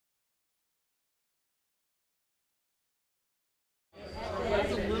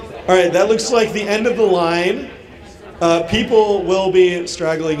All right, that looks like the end of the line. People will be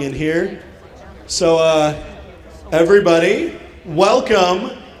straggling in here. So everybody,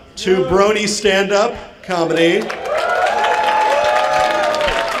 welcome to Brony stand-up comedy.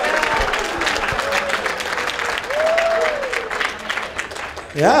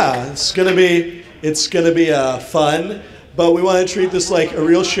 Yeah, it's gonna be fun, but we want to treat this like a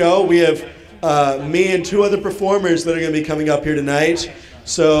real show. We have me and two other performers that are gonna be coming up here tonight.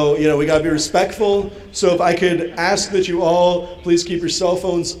 So, we gotta be respectful. So if I could ask that you all please keep your cell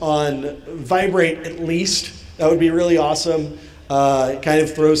phones on vibrate at least, that would be really awesome. It kind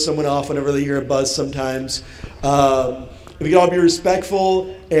of throws someone off whenever they hear a buzz sometimes. If you could all be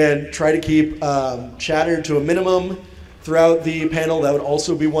respectful and try to keep chatter to a minimum throughout the panel, that would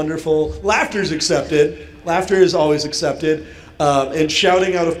also be wonderful. Laughter's accepted. Laughter is always accepted. And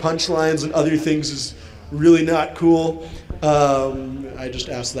shouting out of punchlines and other things is really not cool. I just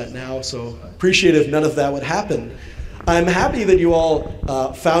asked that now, so appreciate if none of that would happen. I'm happy that you all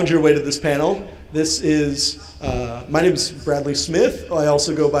found your way to this panel. This is, my name is Bradley Smith. I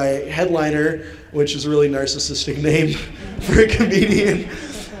also go by Headliner, which is a really narcissistic name for a comedian.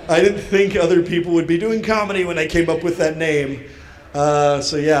 I didn't think other people would be doing comedy when I came up with that name.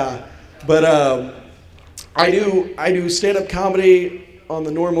 So yeah, but I do stand-up comedy on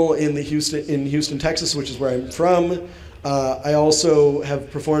the normal in Houston, Texas, which is where I'm from. I also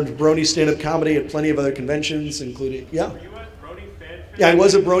have performed Brony stand-up comedy at plenty of other conventions, including, yeah. Were you at Brony Fanfare? Yeah, I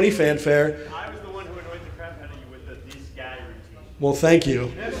was at Brony Fanfare. I was the one who annoyed the crap out of you with the "this guy" routine. Well, thank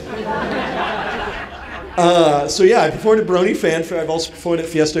you. So yeah, I performed at Brony Fanfare. I've also performed at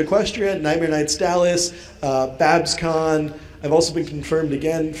Fiesta Equestria, Nightmare Nights Dallas, BabsCon. I've also been confirmed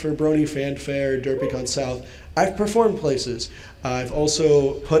again for Brony Fanfare, DerpyCon South. I've performed places. I've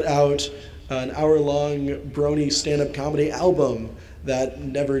also put out an hour-long Brony stand-up comedy album that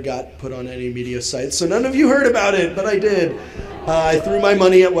never got put on any media sites. So none of you heard about it, but I did. I threw my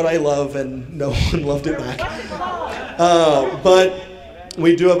money at what I love, and no one loved it back. But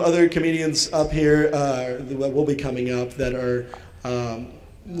we do have other comedians up here that will be coming up that are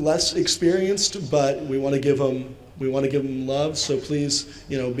less experienced, but we want to give them love. So please,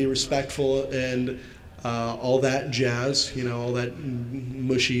 be respectful and all that jazz, all that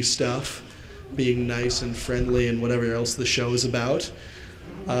mushy stuff. Being nice and friendly and whatever else the show is about.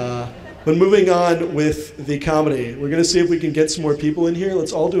 But moving on with the comedy, we're going to see if we can get some more people in here.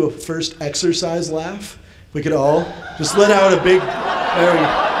 Let's all do a first exercise laugh. If we could all just let out a big,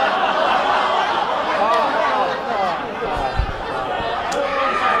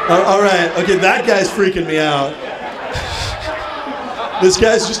 all right, okay, that guy's freaking me out. This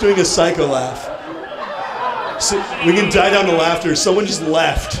guy's just doing a psycho laugh. So we can die down to laughter. Someone just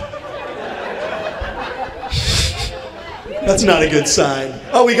left. That's not a good sign.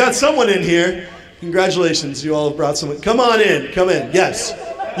 Oh, we got someone in here. Congratulations, you all have brought someone. Come on in, come in. Yes,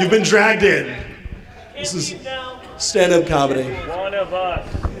 you've been dragged in. This is stand-up comedy. One of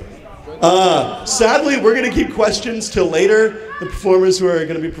us. Sadly, we're going to keep questions till later. The performers who are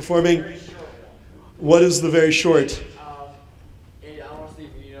going to be performing. What is the very short? I want to see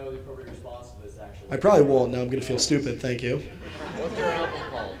if you know the appropriate response to this, actually. I probably won't. Now I'm going to feel stupid. Thank you. What's your album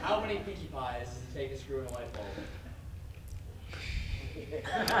called? How many pinkie pies does it take to screw in a light bulb?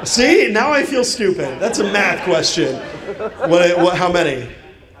 See, now I feel stupid. That's a math question. How many?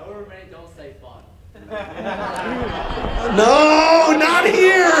 However many don't say fun. No, not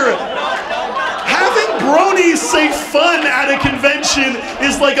here. Having bronies say fun at a convention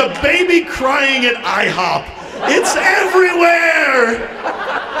is like a baby crying at IHOP. It's everywhere.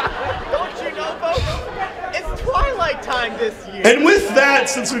 Don't you know, folks? It's Twilight time this year. And with that,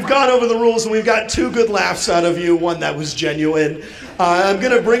 since we've gone over the rules and we've got two good laughs out of you, one that was genuine, I'm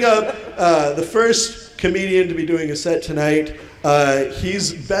going to bring up the first comedian to be doing a set tonight.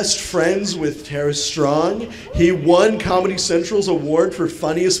 He's best friends with Tara Strong. He won Comedy Central's award for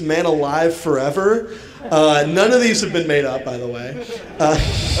Funniest Man Alive Forever. None of these have been made up, by the way.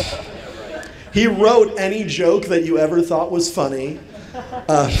 He wrote any joke that you ever thought was funny.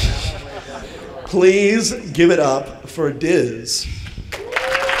 Please give it up for Diz.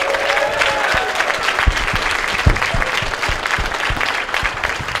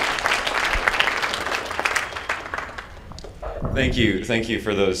 Thank you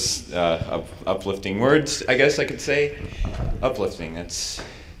for those uplifting words. I guess I could say uplifting.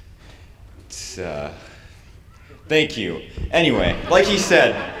 Thank you. Anyway, like he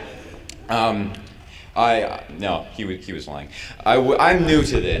said, no, he was lying. I'm new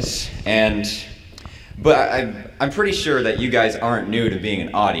to this, but I'm pretty sure that you guys aren't new to being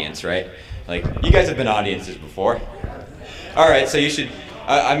an audience, right? Like, you guys have been audiences before. All right, so you should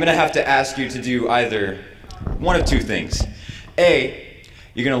I'm gonna have to ask you to do either one of two things. A,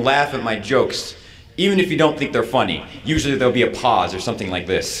 you're gonna laugh at my jokes, even if you don't think they're funny. Usually there'll be a pause or something like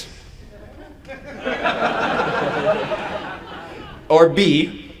this. Or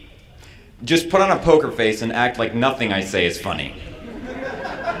B, just put on a poker face and act like nothing I say is funny.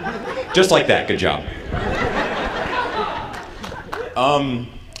 Just like that, good job.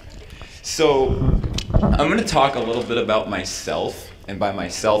 So, I'm gonna talk a little bit about myself, and by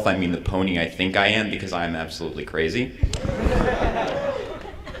myself I mean the pony I think I am, because I am absolutely crazy.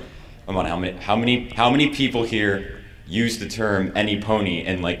 Come on, how many people here use the term any pony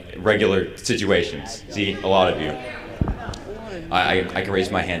in like regular situations? See, a lot of you. I can raise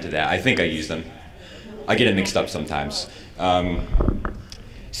my hand to that. I think I use them. I get it mixed up sometimes.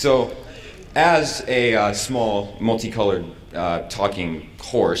 So, as a small, multicolored talking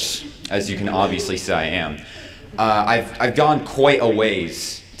horse, as you can obviously say I am, I've gone quite a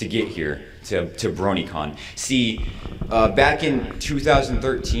ways to get here to BronyCon. See, back in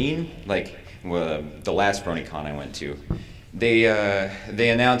 2013, like the last BronyCon I went to, they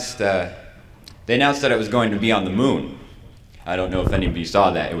announced that it was going to be on the moon. I don't know if anybody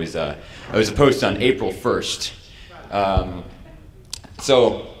saw that. It was a post on April 1st.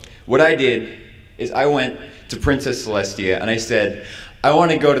 So what I did is I went to Princess Celestia and I said, I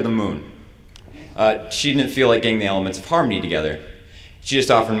want to go to the moon. She didn't feel like getting the elements of harmony together. She just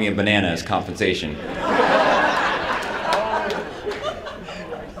offered me a banana as compensation.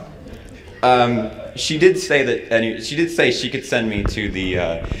 She did say she could send me to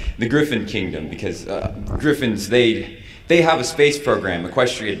the Griffin Kingdom, because Griffins, they have a space program.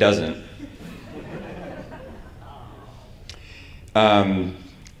 Equestria doesn't.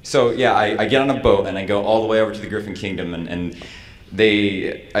 So yeah, I get on a boat and I go all the way over to the Griffin Kingdom, and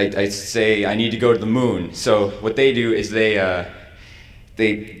I say I need to go to the moon. So what they do is they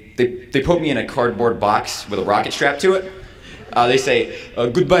put me in a cardboard box with a rocket strapped to it. They say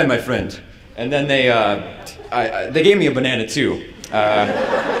goodbye, my friend, and then they gave me a banana too.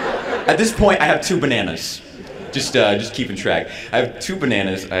 At this point, I have 2 bananas. Just keeping track. I have 2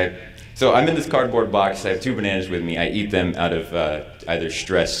 bananas. So I'm in this cardboard box. I have 2 bananas with me. I eat them out of either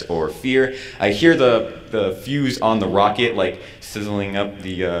stress or fear. I hear the fuse on the rocket like sizzling up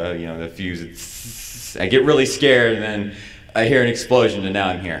the fuse. I get really scared, and then I hear an explosion, and now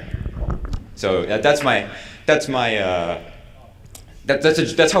I'm here. So that's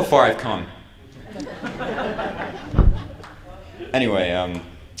how far I've come. Anyway,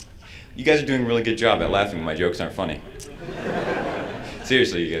 you guys are doing a really good job at laughing when my jokes aren't funny.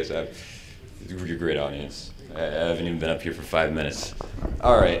 Seriously, you guys, you're a great audience. I haven't even been up here for 5 minutes.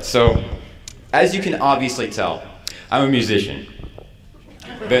 All right, so as you can obviously tell, I'm a musician.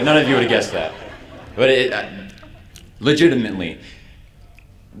 But none of you would have guessed that. But legitimately,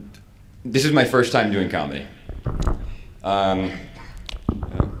 this is my first time doing comedy.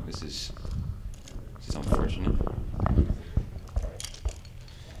 This is unfortunate.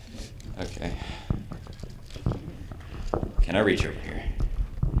 Okay. Can I reach over here?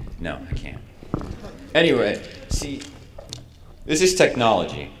 No, I can't. Anyway, see, this is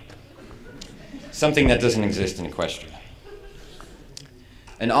technology. Something that doesn't exist in Equestria.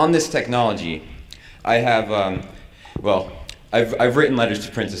 And on this technology, I have, I've written letters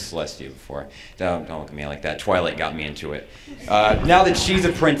to Princess Celestia before. Don't look at me like that. Twilight got me into it. Now that she's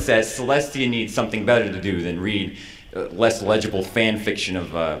a princess, Celestia needs something better to do than read less legible fan fiction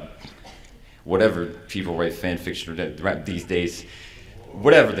of whatever people write fan fiction these days.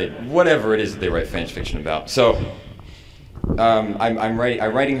 Whatever it is that they write fan fiction about. So I'm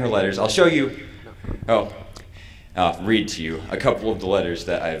writing her letters. I'll show you. I'll read to you a couple of the letters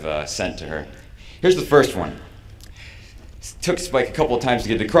that I've sent to her. Here's the first one. It took Spike a couple of times to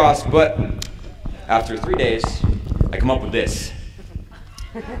get it across, but after 3 days, I come up with this.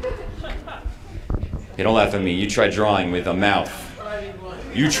 Hey, don't laugh at me. You try drawing with a mouth.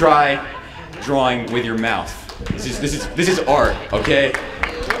 You try drawing with your mouth. This is art, okay?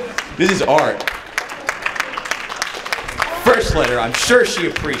 This is art. First letter, I'm sure she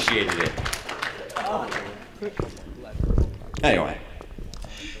appreciated it. Anyway,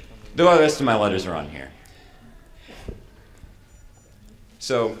 the rest of my letters are on here.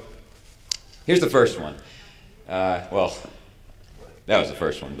 So, here's the first one. Well, that was the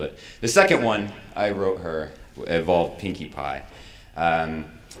first one, but the second one I wrote her involved Pinkie Pie.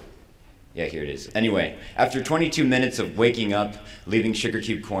 Yeah, here it is. Anyway, after 22 minutes of waking up, leaving Sugar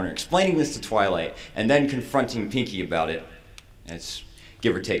Cube Corner, explaining this to Twilight, and then confronting Pinkie about it, it's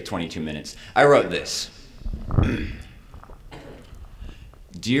give or take 22 minutes, I wrote this.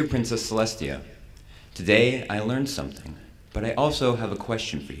 Dear Princess Celestia, today I learned something. But I also have a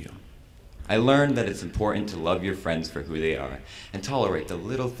question for you. I learned that it's important to love your friends for who they are and tolerate the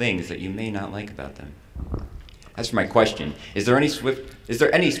little things that you may not like about them. As for my question, is there any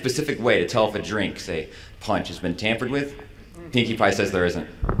specific way to tell if a drink, say punch, has been tampered with? Pinkie Pie says there isn't.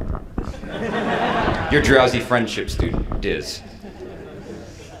 Your drowsy friendship student,This.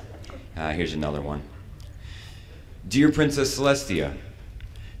 Here's another one. Dear Princess Celestia,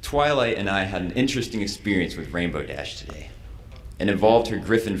 Twilight and I had an interesting experience with Rainbow Dash today. It involved her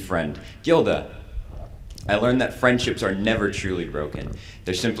griffin friend, Gilda. I learned that friendships are never truly broken.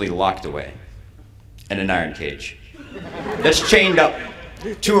 They're simply locked away in an iron cage that's chained up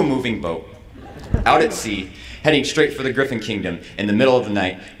to a moving boat, out at sea, heading straight for the Griffin Kingdom in the middle of the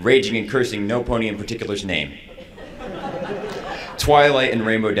night, raging and cursing no pony in particular's name. Twilight and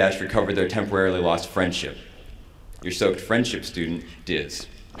Rainbow Dash recovered their temporarily lost friendship. Your soaked friendship student,This.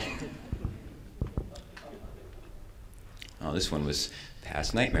 Oh, this one was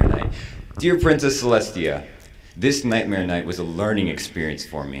past Nightmare Night. Dear Princess Celestia, this Nightmare Night was a learning experience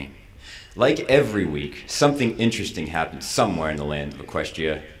for me. Like every week, something interesting happened somewhere in the land of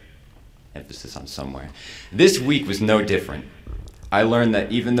Equestria. Emphasis on somewhere. This week was no different. I learned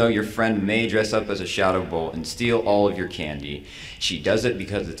that even though your friend may dress up as a shadow bolt and steal all of your candy, she does it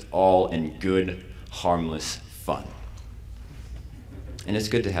because it's all in good, harmless fun. And it's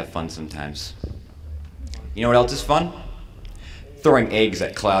good to have fun sometimes. You know what else is fun? Throwing eggs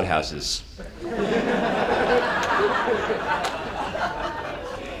at cloud houses.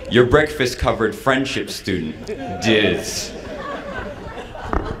 Your breakfast-covered friendship student,This.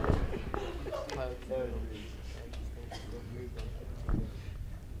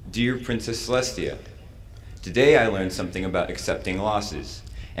 Dear Princess Celestia, today I learned something about accepting losses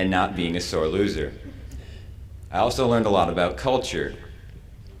and not being a sore loser. I also learned a lot about culture.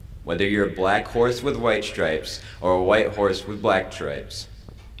 Whether you're a black horse with white stripes or a white horse with black stripes,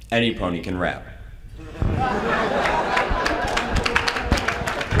 any pony can rap.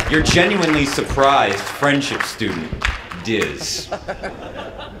 Your genuinely surprised friendship student,This.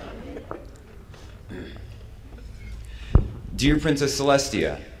 Dear Princess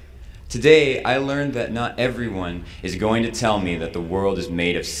Celestia, today I learned that not everyone is going to tell me that the world is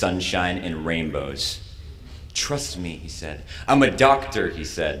made of sunshine and rainbows. Trust me, he said. I'm a doctor, he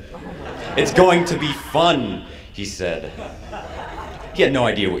said. It's going to be fun, he said. He had no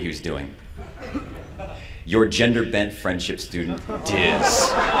idea what he was doing. Your gender-bent friendship student,This.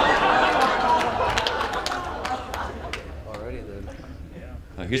 Alrighty then.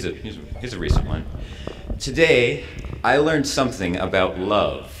 Here's a recent one. Today, I learned something about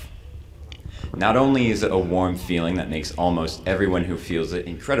love. Not only is it a warm feeling that makes almost everyone who feels it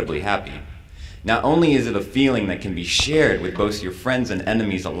incredibly happy, not only is it a feeling that can be shared with both your friends and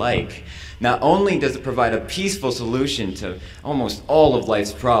enemies alike, not only does it provide a peaceful solution to almost all of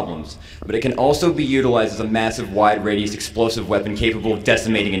life's problems, but it can also be utilized as a massive wide-radius explosive weapon capable of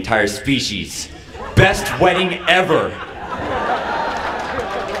decimating entire species. Best wedding ever!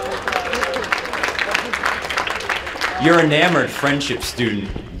 Your enamored friendship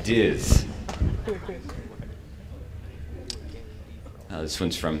student,This. Now this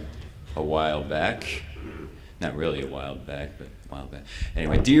one's from a while back. Not really a while back, but a while back.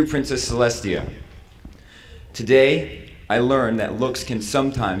 Anyway, dear Princess Celestia, today I learned that looks can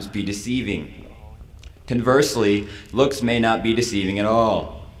sometimes be deceiving. Conversely, looks may not be deceiving at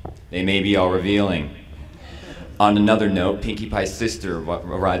all. They may be all revealing. On another note, Pinkie Pie's sister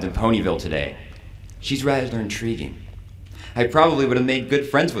arrived in Ponyville today. She's rather intriguing. I probably would have made good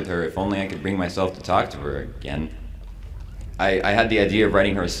friends with her if only I could bring myself to talk to her again. I had the idea of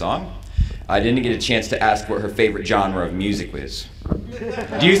writing her a song. I didn't get a chance to ask what her favorite genre of music was.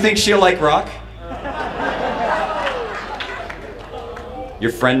 Do you think she'll like rock?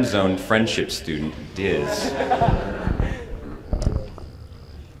 Your friend-zoned friendship student,This.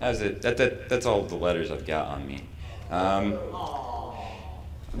 That's it. That's all the letters I've got on me.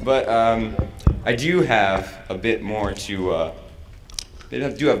 But I do have a bit more to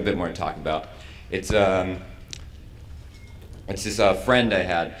talk about. It's this friend I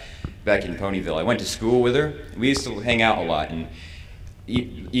had back in Ponyville. I went to school with her. We used to hang out a lot, and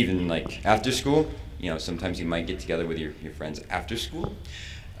even like after school, you know, sometimes you might get together with your friends after school.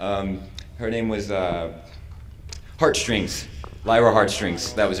 Her name was Heartstrings, Lyra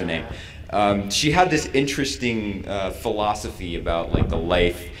Heartstrings. That was her name. She had this interesting philosophy about like the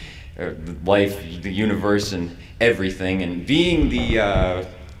universe, and everything. And being the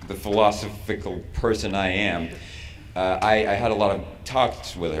philosophical person I am, I had a lot of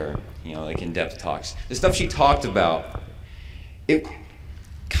talks with her, you know, like in-depth talks. The stuff she talked about, it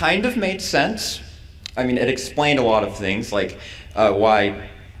kind of made sense, I mean, it explained a lot of things, like why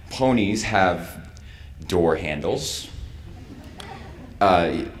ponies have door handles,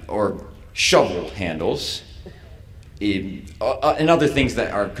 or shovel handles, and other things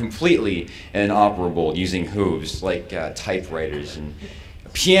that are completely inoperable using hooves, like typewriters and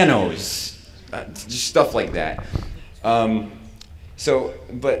pianos, just stuff like that. But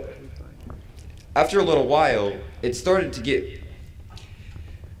after a little while, it started to get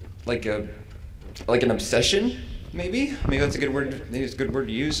like an obsession, maybe that's a good word. Maybe it's a good word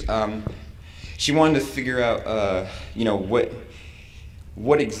to use. She wanted to figure out,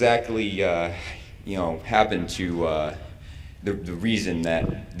 what exactly, happened to the reason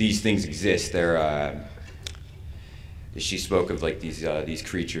that these things exist. She spoke of like these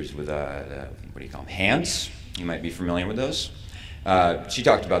creatures with what do you call them? Hands. You might be familiar with those. She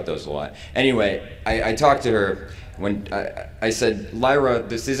talked about those a lot. Anyway, I talked to her when I said, Lyra,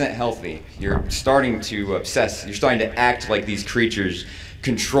 this isn't healthy. You're starting to obsess. You're starting to act like these creatures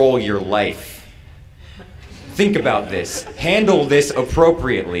control your life. Think about this. Handle this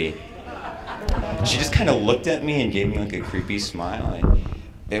appropriately. She just kind of looked at me and gave me like a creepy smile.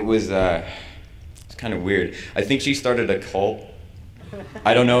 It was it's kind of weird. I think she started a cult.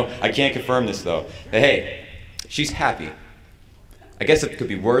 I don't know. I can't confirm this though. But hey, she's happy. I guess it could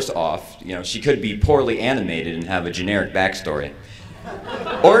be worse off. She could be poorly animated and have a generic backstory.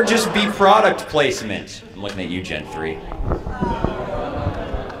 Or just be product placement. I'm looking at you, Gen 3.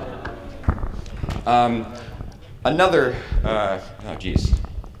 Another, oh geez,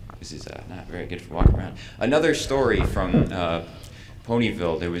 this is not very good for walking around. Another story from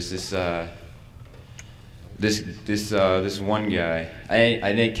Ponyville. There was this one guy.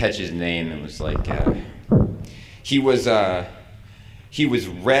 I didn't catch his name. It was like he was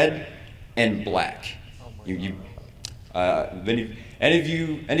red and black. Any of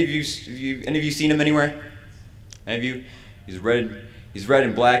you seen him anywhere? Any of you? He's red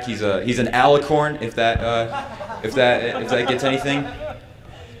and black. He's an alicorn. If that gets anything.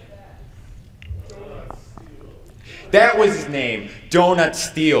 That was his name. Donut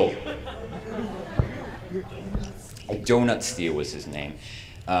Steel. Donut Steel was his name.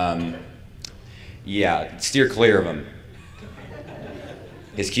 Yeah, steer clear of him.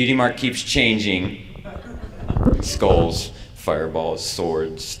 His cutie mark keeps changing. Skulls, fireballs,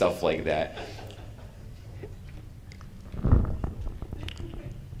 swords, stuff like that.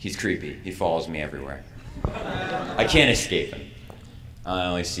 He's creepy. He follows me everywhere. I can't escape him. I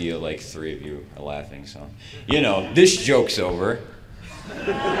only see like 3 of you are laughing, so this joke's over.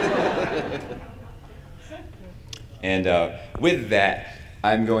 And with that,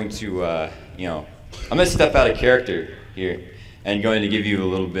 I'm going to I'm gonna step out of character here and going to give you a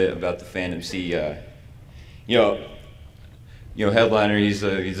little bit about the Fandom C. Headliner. He's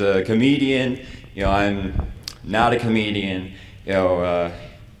a comedian. I'm not a comedian.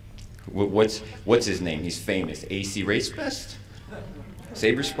 What's his name? He's famous. AC Race Best?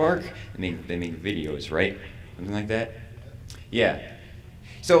 Saber Spark? They make videos, right? Something like that? Yeah.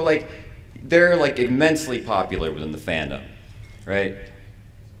 So they're immensely popular within the fandom, right?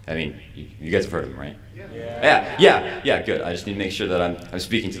 I mean, you guys have heard of them, right? Yeah, good. I just need to make sure that I'm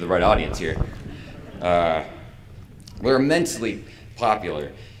speaking to the right audience here. We're immensely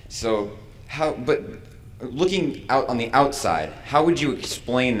popular. So but looking out on the outside, how would you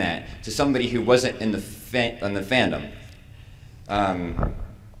explain that to somebody who wasn't in the fandom?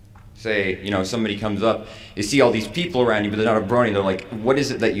 Say, somebody comes up, you see all these people around you, but they're not a brony. They're like, what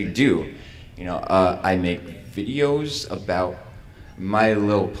is it that you do? I make videos about My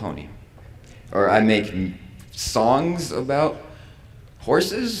Little Pony. Or I make songs about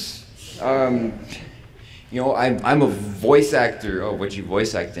horses. I'm a voice actor. Oh, what you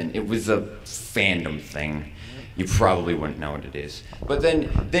voice act in? It was a fandom thing. You probably wouldn't know what it is. But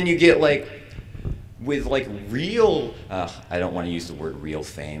then you get with real, I don't want to use the word real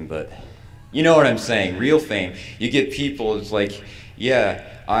fame, but you know what I'm saying, real fame. You get people, it's like, yeah,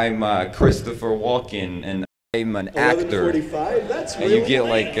 I'm Christopher Walken and I'm an actor. 11:45, that's real. And you get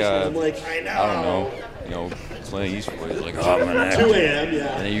I don't know, Clay Eastwood is like, oh, I'm an actor. 2 a.m.,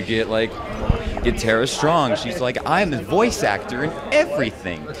 yeah. And then you get Tara Strong. She's like, I'm a voice actor in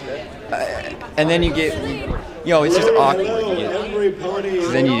everything. And then you get, it's just awkward.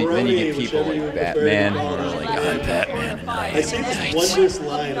 Then you get people like Batman who are like, I'm Batman and I am the night. Wondrous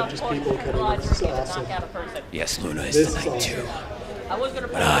line of just people coming. This is awesome. Yes, Luna is the night too,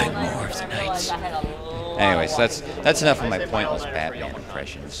 but I'm more of the night. Anyways, that's enough of my pointless Batman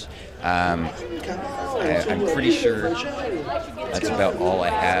impressions. I'm pretty sure that's about all I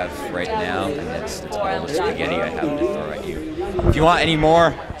have right now, and that's all the spaghetti I have to throw at you. If you want any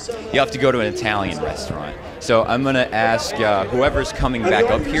more, you have to go to an Italian restaurant. So I'm gonna ask whoever's coming back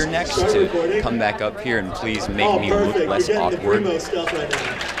up here next to come back up here and please make me look less awkward. This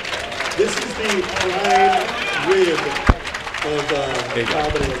is the prime rib of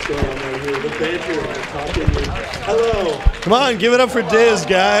comedy that's going on right here. The banter and talking. Hello. Come on, give it up for Diz,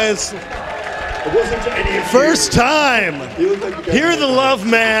 guys. It wasn't to any of First time. Like Hear the love,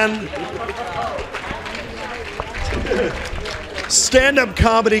 man. Stand-up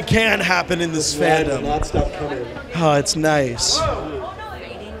comedy can happen in this fandom. Oh, it's nice.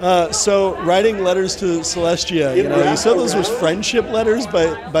 So, writing letters to Celestia, you said those were friendship letters,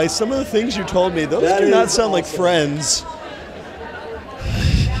 but by some of the things you told me, those do not sound like friends.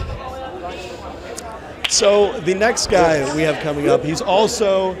 So, the next guy we have coming up, he's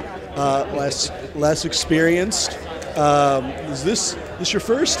also less experienced. Is this your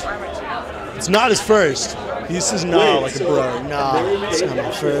first? It's not his first. He says no, like a bro. No, it's not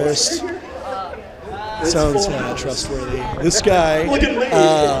my first. Sounds trustworthy. This guy,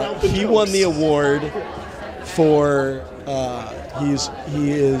 he won the award for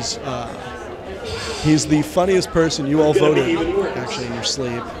he's the funniest person. You all voted, actually, in your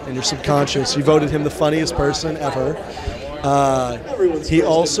sleep, in your subconscious. You voted him the funniest person ever.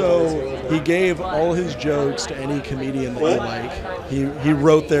 He gave all his jokes to any comedian that you like. He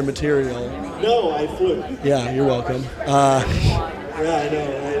wrote their material. No, I flew. Yeah, you're welcome. Yeah, I know.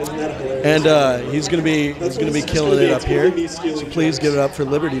 Isn't that hilarious? And he's gonna be killing it up here. So please give it up for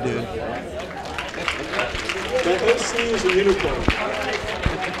Liberty Dude. My OC is a unicorn.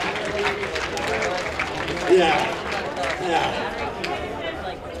 Yeah.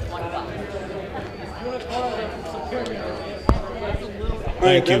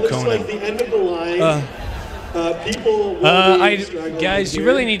 Thank you, Conan. Like the end of the line. People. Guys, you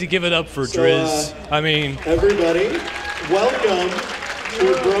really need to give it up for Driz. I mean, everybody, welcome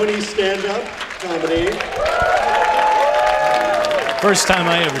to Brony stand-up comedy. First time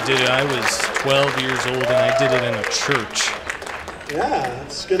I ever did it, I was 12 years old, and I did it in a church. Yeah,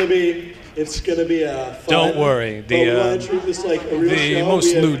 it's gonna be fun. Don't worry. The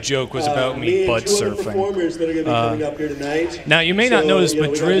most lewd joke was about me butt surfing. Performers that are gonna be coming up here tonight. Now you may not notice,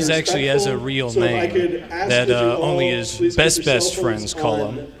 but Driz actually has a real name that only his best friends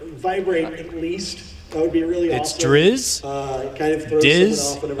call him. Vibrate at least. That would be really awesome. It's Driz? Kind of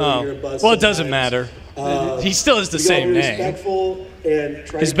Diz? Well, it doesn't matter. He still has the same name.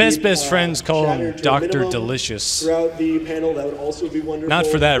 His best friends call him Dr. Delicious. Throughout the panel, that would also be wonderful. Not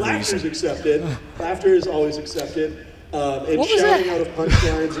for that Laughter reason. Is accepted. Laughter is always accepted. And What was shouting that? out of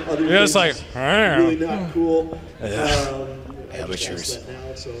punchlines and other Yeah, it's things like, is really not cool. Amateurs.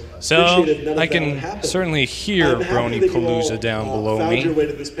 So I can certainly hear Brony Palooza down below me.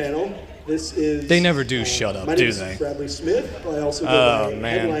 They never do shut up, do they? Oh,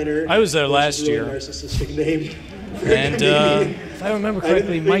 man. I was there last year. And if I remember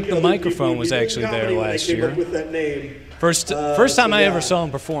correctly, Mike the Microphone was actually there last year. First time I ever saw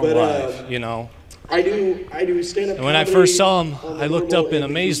him perform live, you know. I do stand-up. And when I first saw him, I looked up in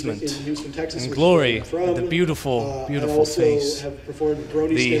amazement and glory at the beautiful, beautiful face.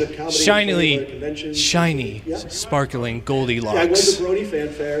 The shiny, sparkling Goldilocks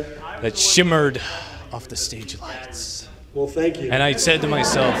that shimmered off the stage lights. Well, thank you. And I said to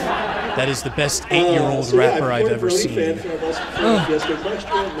myself, that is the best 8-year-old rapper I've ever seen.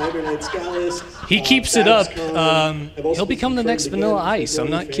 He keeps it up. He'll become the next Vanilla Ice. I'm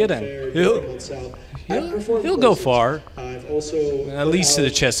not kidding. He'll go far, at least to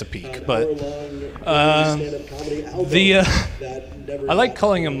the Chesapeake. But I like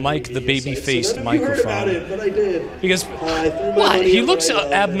calling him Mike the baby-faced microphone. Because what? He looks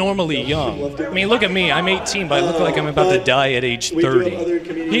abnormally young. I mean, look at me. I'm 18, but I look like I'm about to die at age 30.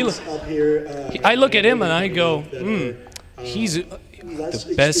 I look at him and I go, he's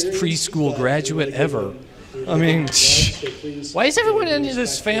the best preschool graduate ever. I mean, why is everyone in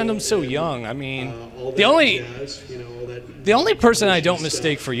this fandom so young? I mean, the only person I don't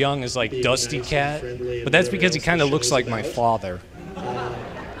mistake for young is like Dusty Cat, but that's because he kind of looks like my father.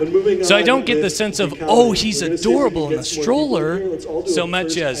 So I don't get the sense of, oh, he's adorable in a stroller, so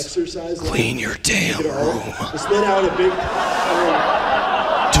much as, clean your damn room.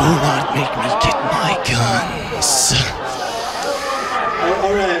 Do not make me get my guns.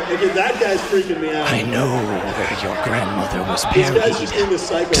 All right, okay, that guy's freaking me out. I know where your grandmother was buried,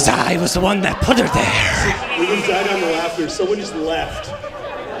 because I was the one that put her there. We just died on the laughter. Someone just left.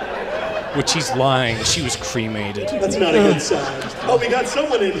 Which he's lying. She was cremated. That's not a good sign. Oh, we got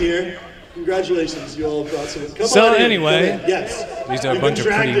someone in here. Congratulations, you all brought someone. Come so on in. Anyway, yes. These are a bunch of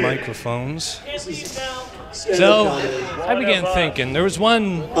pretty microphones. So I began thinking. There was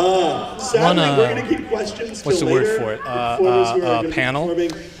one. Sadly, we're going to keep questions what's the till word later. for it? Performers who are gonna be Panel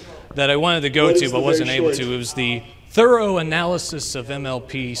performing. that I wanted to go What to is but the wasn't very able short? to. It was the thorough analysis of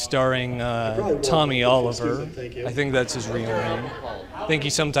MLP starring Tommy Oliver. I think that's his real name. I think he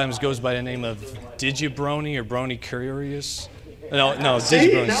sometimes goes by the name of Digibrony or Brony Curious. No, Digibrony's now I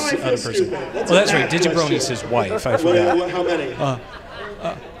the feel other person. stupid. Well, That's a that's right. bad Digibrony's question. his wife. I forgot. How many?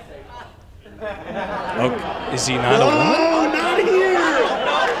 Okay. Is he not a woman? Oh, not here!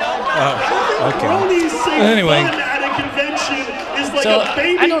 Okay. Brony's saying Anyway. fun at a convention is like So, a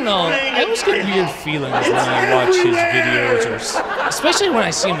baby I don't know. crying I always get at weird feelings when I watch his videos, or especially when I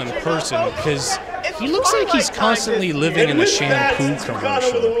see him in person, because he looks like he's constantly living in a shampoo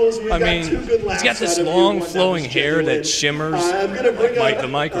commercial. I mean, he's got this long flowing hair that shimmers like the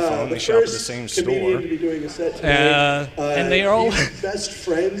microphone. They shop at the same store. And they are all best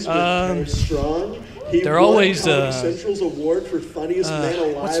friends with Strong. they're always Central's award for funniest man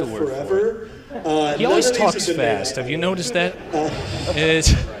alive what's the word forever. he always talks fast. Have you noticed that?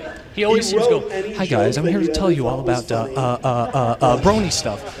 He always seems to go, "Hi guys, I'm here to tell you all about Brony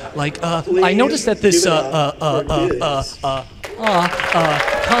stuff. Like, I noticed that this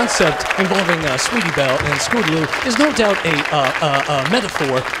concept involving Sweetie Belle and Scootaloo is no doubt a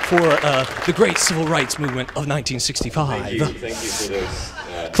metaphor for the great civil rights movement of 1965. Thank you for those.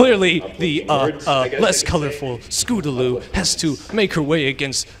 Clearly, the less colorful Scootaloo has to make her way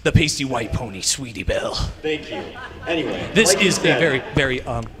against the pasty white pony Sweetie Belle. Thank you. Anyway, This like you is a said, very, very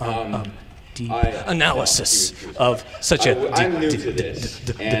deep analysis of such a I'm new to this,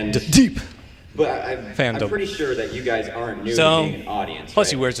 and deep. But fandom. I'm pretty sure that you guys aren't new So, to being an audience. plus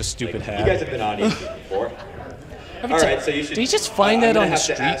right? he wears a stupid hat. You guys have been audiences before. All right, so you should. Did he just find that I'm on gonna the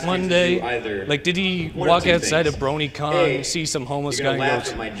have to ask street you one to day? do either Like, did he one or walk two outside things. of BronyCon Hey, and see some homeless you're guy gonna and laugh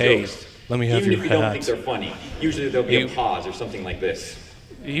goes, at my "Hey, jokes. let me have Even your if you don't hat." think they're funny, usually there'll be You- a pause or something like this.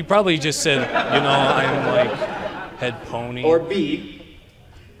 He probably just said, I'm like head pony. Or B,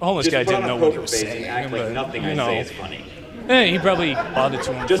 homeless just guy put didn't on know a what he poker was face saying. and act like but, nothing you I know. say is funny. He probably bought it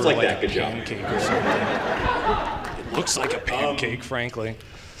to him Just for like that, a good job. pancake or something. It looks like a pancake, frankly.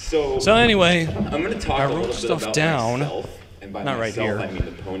 So anyway, I'm going to talk I a wrote little bit stuff about down. myself. And by Not right myself, here. I mean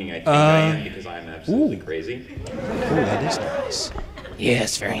the pony I think I am because I'm absolutely crazy. Ooh, that is nice.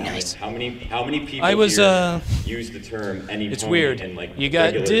 Yes, very nice. How many people I was, here use the term any It's pony weird. in like You got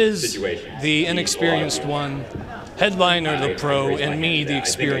regular Diz, situations? the Use a lot inexperienced of- one, headliner, the I pro, raise my and hand me, to the that. I think I use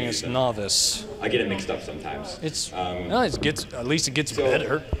experienced them. novice. I get it mixed up sometimes. It's it gets at least it gets So,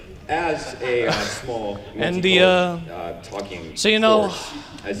 better. As a small And the, talking so, you know, horse,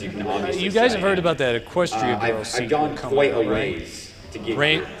 as you can obviously You guys say, have heard about that Equestria Girl I've sequel gone coming quite out, a right? ways to get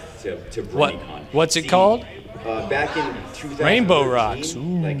Rain- here to What- BronyCon. what's it See, called? Back in 2013, Rainbow Rocks. Ooh.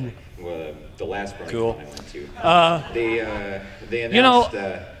 like the last BronyCon Cool. I went to, they announced. You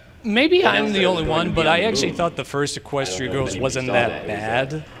know, maybe I'm announced the that it only was going one, to but be on I the actually moon. thought the first I don't Equestria know if Girls anybody wasn't saw that It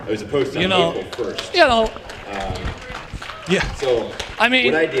bad. was supposed to You on know, April 1st. You know, yeah. So I mean,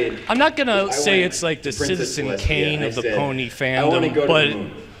 what I did, I'm not gonna I say went it's like the to Princess Citizen Celestia Kane and I of the said, pony I wanna fandom, go to the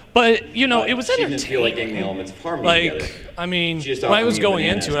moon. but you know, it was She didn't feel like entertaining. getting the elements of harmony together. Like, I mean, She just when I offered was me a going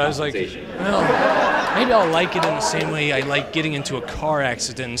banana into as it, I was like, compensation. well, maybe I'll like it in the same way I like getting into a car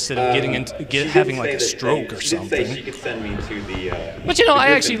accident instead of She did having like say a that- stroke or she did say she something. could send me to the. But you know, the I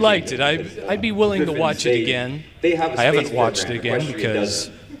Griffin actually liked it. Kingdom because, I'd be willing to Griffins, watch it again. They have a I haven't space watched it program. again Equestria because,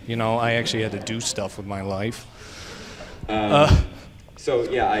 doesn't. you know, I actually had to do stuff with my life. So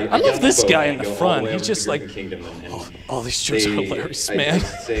yeah, I love get on this boat guy and in the go all front. way He's over to just the like, Griffin Kingdom and all these jokes are they- hilarious, I man.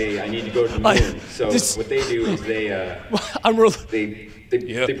 say I need to go to the I- moon. So this- what they do is they I'm real. they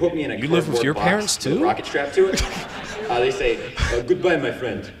put me in a You live with cardboard your box parents with a too? rocket strapped to it. They say goodbye, my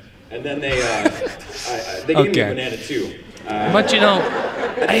friend, and then they gave me Okay. a banana too. But you know,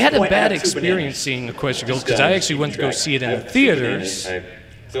 I had a point, I bad have two experience bananas. seeing Equestria Girls Just, because I actually went to go track. see it in I the have two theaters. bananas.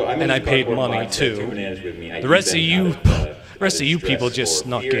 So I'm in and I this paid cardboard money, box. I have too. two bananas with me. I The eat rest of them you- out of, rest of you stress people just or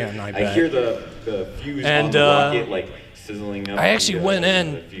snuck fear. in, I I bet. hear the fuse on And, the rocket like sizzling up. I actually the, went the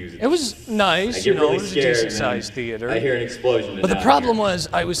in. fuse. It was I nice, get you know, really it was a scared, decent and then sized theater. I hear an explosion. But the problem was,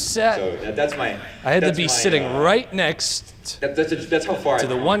 I was sat. So that's my. I had to that's be my, sitting right next That's how far. to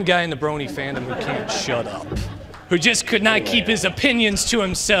the one guy in the Brony fandom who can't shut up, who just could not keep his opinions to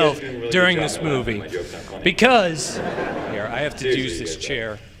himself You guys are doing a really during good this job of laughing. movie. My joke's not funny. Because, here, I have to Seriously, use you this guys are.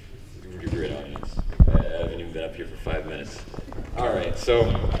 chair. You're a great audience. I haven't even been up here for 5 minutes. All right, so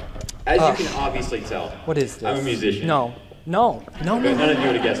as you can obviously tell, What is this? I'm a musician. No. But none of you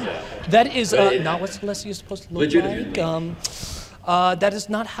would have guessed that. That is But it- not what Celestia is supposed to look Legitimately. like. That is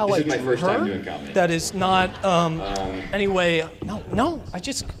not how This I is my drew first time her. doing comedy. That is not. Anyway, no.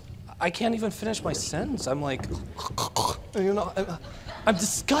 I can't even finish my sentence. I'm like, you know, I'm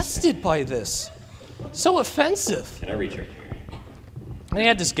disgusted by this. So offensive. Can I reach her? And he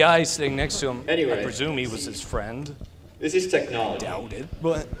had this guy sitting next to him. Anyway. I presume he was his friend. This is technology. Doubt it,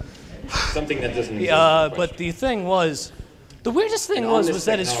 but. Something that doesn't exist. But the thing was, the weirdest thing And on was this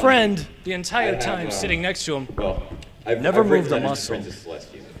that his technology, friend, the entire I have, time sitting next to him, Well, I've never I've moved a written muscle. Princess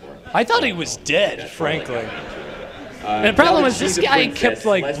Celestia before. I thought he was dead, frankly. And the now problem that was this she's a guy princess, kept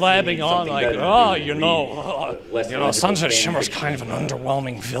like Celestia blabbing means on something like, better than oh, being you know, logical Sunset fan Shimmer's fiction. kind of an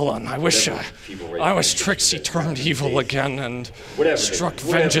underwhelming villain. I wish People write I was fan Trixie fiction turned these evil days. again and Whatever struck it is,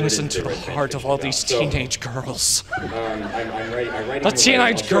 whatever vengeance it is into they the write fan heart of fiction all about. these So, teenage girls. I'm writing The a letter. teenage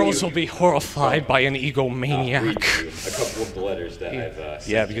I'll show girls you- will be horrified by an I'll read egomaniac. you a couple of the letters that I've sent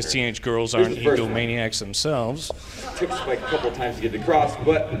Yeah, to because her. teenage girls Here's aren't the first one. egomaniacs themselves. It took us like a couple of times to get across,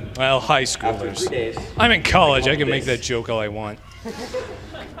 but Well, high after schoolers. 3 days, I'm in college. I come can up make with that joke all I want.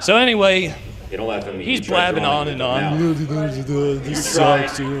 So anyway, they don't laugh at me. he's You try blabbing drawing on and with on. your mouth. This try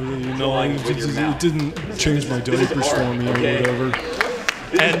sucks, you know. drawing with your mouth. didn't change my This is diapers art, for me or okay? whatever.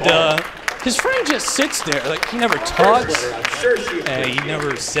 This is And art. his friend just sits there, like he never First talks. letter, I'm sure she He appreciates it.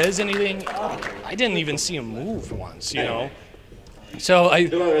 never says anything. I didn't even see him move once, you know. So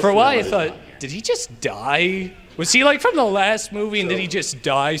for a while I thought, did he just die? Was he like from the last movie and did he just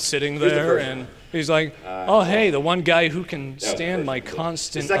die sitting Here's the there? first And he's like, oh hey, the one guy who can That was stand the my first.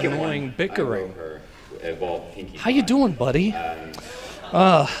 constant The second annoying one, bickering. I wrote her evolved pinky. How you doing, buddy?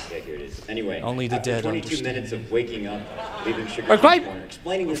 Yeah, here it is. Anyway, Only the after dead 22 understand. minutes of waking up, leaving sugar Or in the quite corner,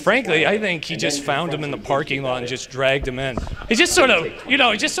 explaining his frankly, I supply, think he and just then found him in the confronting parking Pinky lot about and it. just dragged him in. He just sort of, you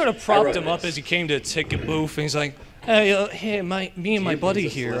know, he just sort of propped wrote him up this. as he came to a ticket booth, and he's like, hey, me and my Dear buddy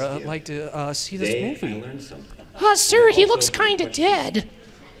Princess here Celestia, like to see this Today, I movie. learned something. Sir, he Also, looks kind of question. dead.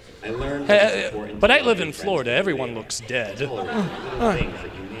 I learned that it's important But to I love live your in friends Florida. the way Everyone they looks are. dead. Tolerate little things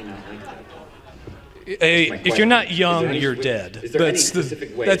that you may not like about them. Hey, My if you're question, not is there young, any you're spe- dead. Is there any That's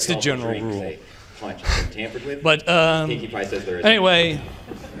specific way the to general drink, rule. say, punch has been tampered with? But Pinkie Pie says there is. anyway,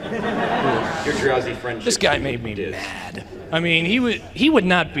 Your drowsy friendship. this guy made me is. mad. I mean, he would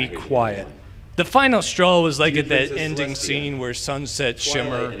not be quiet. The final straw was like Dear at that Princess ending Celestia, scene where Sunset Twilight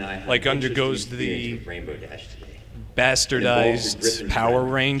Shimmer and I had like an undergoes interesting the experience with Rainbow Dash today. bastardized Power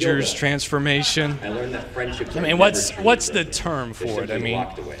Rangers Gilda. transformation. I learned that friendships. I are mean, never what's truly the term They're for it? I simply mean,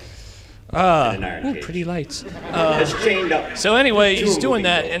 locked away in an iron ooh, cage. pretty lights. It's chained up. So anyway, to he's a doing moving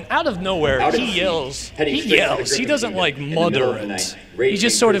that, boat. and out of nowhere, Out at he sea, yells. heading He straight for the yells. He Griffin doesn't Kingdom like in the middle mutter of the it. night. He Raging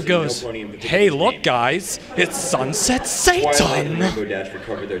just sort of person, no goes, pony in particular "Hey, to look, name." guys, it's Sunset Twilight and Satan." Rainbow Dash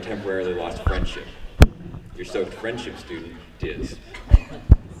recovered their temporarily lost friendship. Your soaked friendship student, Diz.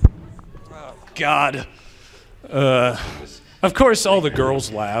 God. Of course, all the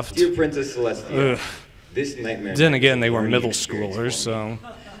girls laughed. Dear Princess Celestia, Ugh. this nightmare. Then night again, was they a were learning middle experience schoolers, for me.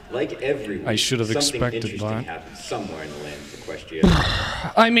 so Like every week, I should have something expected interesting that. happened somewhere in the land of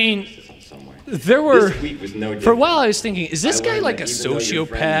Equestria. I mean, Somewhere. there were. This week was no different. For a while, I was thinking, is this I guy learned like a that even though your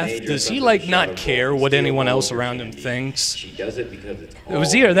friend sociopath? made Does he yourself like a not shadow care ball what and anyone steal else all around him over candy? thinks? She does it because it's It was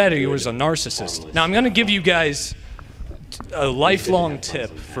all either that or he good was a and narcissist. harmless. Now, I'm going to give you guys a lifelong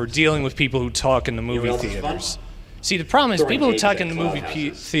tip for dealing with people who talk in the movie else is fun? theaters. See, the problem is Throwing people who eggs talk at in the movie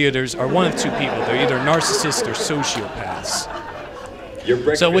clubhouses. theaters are one of two people. They're either narcissists or sociopaths.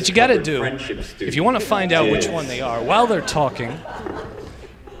 Your So what you got to breakfast-covered do, friendship student if you want to find out which is- one they are, while they're talking,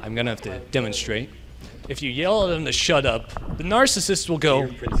 I'm going to have to demonstrate. If you yell at them to shut up, the narcissist will go,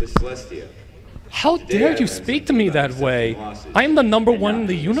 Dear Princess Celestia, "How dare you learned speak to me something about that way? accepting losses I am the number and one not in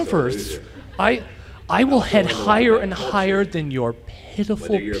the being a sore universe. loser. I will head learned a lot higher about and culture. higher than your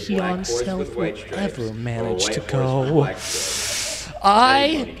pitiful Whether you're a black peon horse self with will white stripes ever or a manage white to horse with go. black stripes, I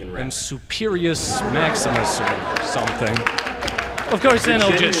anybody can rap. am Superius Maximus or something." Of course, then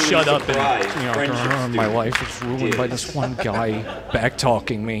he'll just Genuinely shut up surprised and, you know, friendship my student life is ruined by Diz. this one guy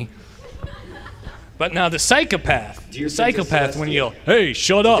back-talking me. But now the psychopath. Dear The psychopath, Princess when you Celestia, yell, "Hey,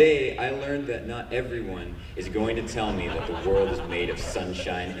 shut up!" Today, I learned that not everyone is going to tell me that the world is made of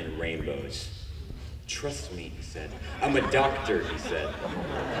sunshine and rainbows. Trust me, he said. I'm a doctor, he said.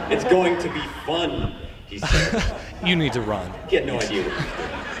 It's going to be fun, he said. You need to run. He had no idea what he was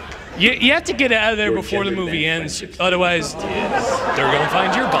doing. You have to get out of there Your before the gender movie bent ends, friendships. otherwise they're gonna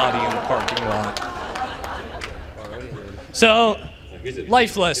find your body in the parking lot. So, Here's a- life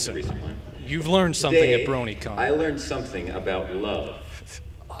here's a lesson. recent one. You've learned something Today, at BronyCon. I learned something about love.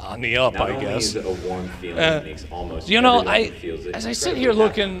 On the up, Not I only guess. is it a warm feeling that makes almost You know, everyone who feels it as I sit incredibly here happy.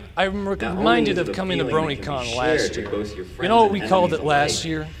 looking, I'm Not only reminded is of it a coming to feeling that can be BronyCon shared last with year. both your You friends know what and we called enemies it last alike,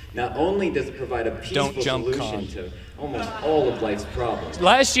 year? Not only does it provide a peaceful solution to almost all of life's problems.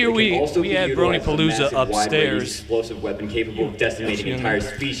 Last year we had BronyPalooza upstairs. upstairs. Explosive weapon capable of decimating entire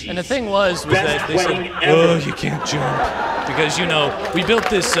species. And the thing was that they said, oh, you can't jump. Because, you know, we built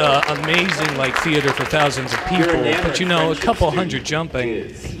this amazing, like, theater for thousands of people. But, you know, a couple hundred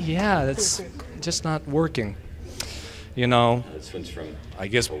jumping, yeah, that's just not working. You know, I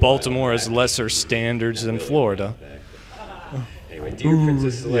guess Baltimore has lesser standards than Florida. Anyway, dear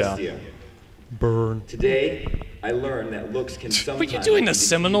Princess Celestia, yeah. Burn. Today, I learned that looks can sometimes... Were you doing the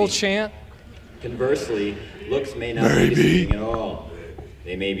Seminole chant? Conversely, looks may not be deceiving at all.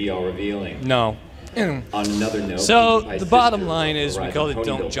 They may be all revealing. No. On another note, so the bottom line is we call it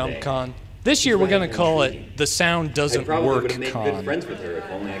Don't Jump Con. This year we're going to call it The Sound Doesn't Work Con. I probably would have made good friends with her if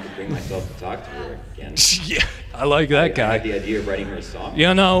only I could bring myself to talk to her again. Yeah, I like that guy. I had the idea of writing her a song.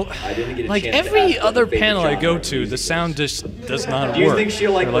 You know, I didn't get a like chance every to ask other what her panel I favorite go genre to, the music sound just does not work. Do you think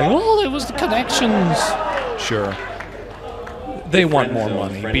she'll like They're like, rock? well, it was the connections. Sure. They want more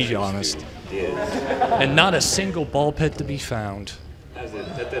money, be honest. And not a single ball pit to be found.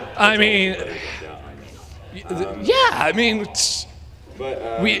 I mean, yeah, I mean,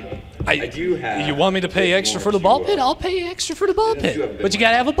 I do have. you want me to pay extra for the ball pit? I'll pay extra for the ball pit. But you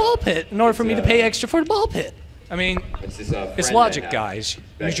gotta have a ball pit in order for me to pay extra for the ball pit. I mean, it's logic, guys.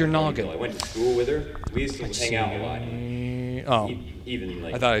 Use your noggin. I went to school with her. We used to hang out a lot. Oh, Even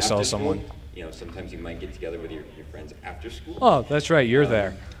like I thought I saw after someone. School, you know, sometimes you might get together with your friends after school. Oh, that's right. You're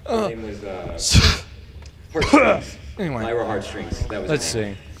there. Her name was Heartstrings. Anyway, Lyra Heartstrings. That was let's her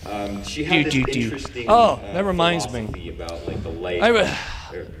name. see. She had this interesting that reminds me. About, like, the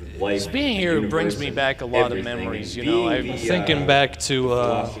life, being here brings me back a lot of memories. You know, I'm thinking back to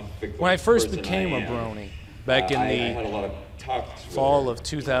when I first became a Brony, back in the fall of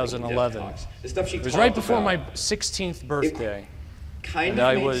 2011. It was right before my 16th birthday. Kind and of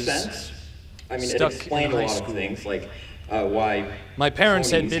I made was sense. I mean, stuck it explained in a high lot school. of things, like why my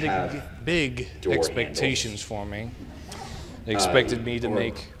parents had ponies big door expectations handles. for me. They expected me to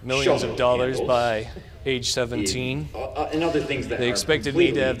make millions of dollars by age 17. And other things that They expected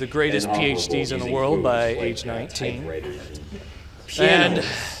me to have the greatest PhDs in the world by age 19. And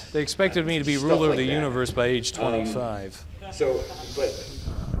they expected me to be ruler of the universe by age 25.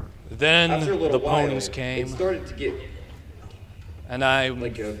 Then the ponies came, it started to get and I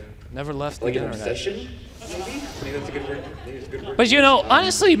never left the internet. Obsession? Maybe that's a good word. Maybe it's a good word. But you know,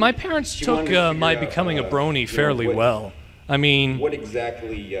 honestly, my parents took my becoming a Brony fairly well. I mean, what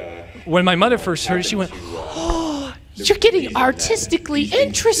exactly? When my mother first heard it, she went, "Oh, you're getting artistically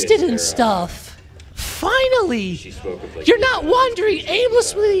interested in stuff. Finally, you're not wandering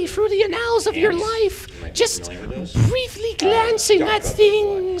aimlessly through the annals of your life, just briefly glancing at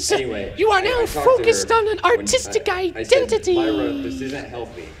things. You are now focused on an artistic identity." This isn't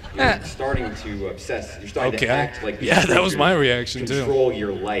healthy. You're starting to obsess. You're starting to act like that was my reaction too. Control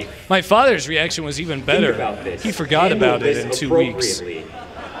your life. My father's reaction was even better. He forgot about it in 2 weeks.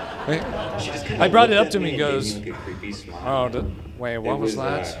 I brought it up to me. He goes, "Oh, wait, what was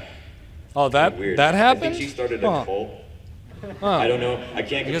that? Oh, that happened? I think she started a cult. I don't know. I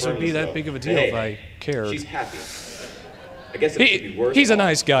can't. I guess it would be that big of a deal if I cared." She's happy. I guess it could be worse. He's a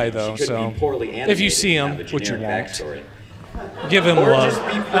nice guy though, so if you see him, which you won't, give him love.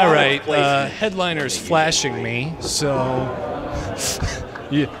 All right, headliner's flashing me, so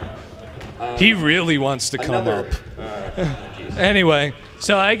he really wants to come up. Anyway,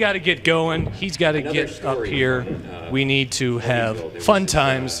 so I got to get going. He's got to get up here. We need to have fun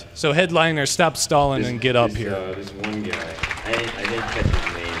times. So headliner, stop stalling and get up here. This one guy, I didn't catch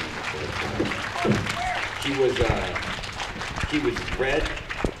his name. He was red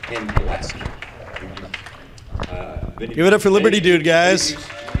and black. Give it up for Liberty Dude, guys.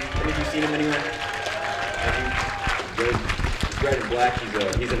 Have you seen him anywhere? He's red and black.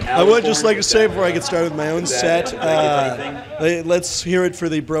 He's an I would just like to say before I get started with my own set, let's hear it for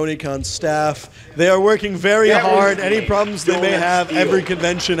the BronyCon staff. They are working very hard. Any problems they may have, every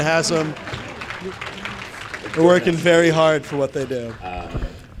convention has them. They're working very hard for what they do.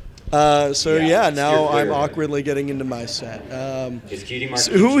 So yeah, now I'm awkwardly getting into my set.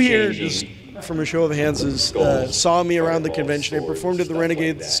 So who here, just from a show of hands, saw me around the convention? I performed at the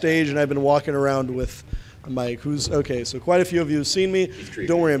Renegade stage, and I've been walking around with Mike, okay, so quite a few of you have seen me.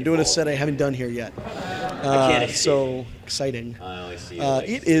 Don't worry, I'm doing a set I haven't done here yet. So exciting.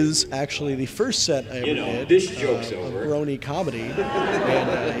 It is actually the first set I ever did of Brony comedy,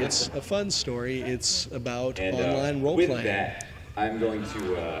 and it's a fun story. It's about online role-playing. I'm going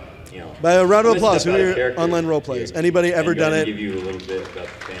to, By a round of list applause, who about are a your character online role plays? here Anybody ever and done it? Give you a little bit about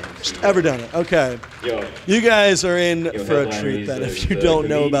the fantasy. Ever done it? Okay. Yo, You guys are in for a headliner, treat he's then the- if you the don't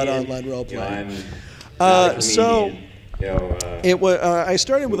know about comedian. online role playing. I'm not a So comedian. I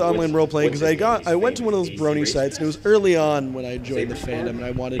started with online role playing because what's I went to one of those AC Brony race sites, and it was early on when I joined the fandom, and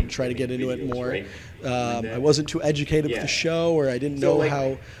I wanted to try to get into it more. I wasn't too educated with the show, or I didn't know like,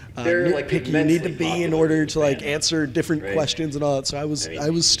 how they're, like, nitpicky you need to immensely be in popular order to like fandom, answer different right? questions and all that. So I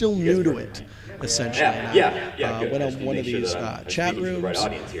was still new to it, essentially. Yeah, And good. I Just went to on one make of sure these that I'm chat speaking to the right rooms,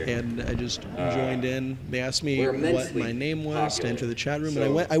 audience here. and I just joined in. They asked me we're what immensely my name was to enter the chat room,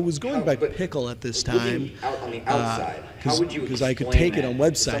 So and I was going by but Pickle at this time. looking out on the outside, how would you Because I could explain take it that on to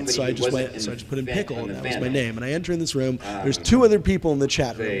websites, so I somebody just who wasn't so I just put in in Pickle, the and that was my fandom? name. And I enter in this room. There's two other people in the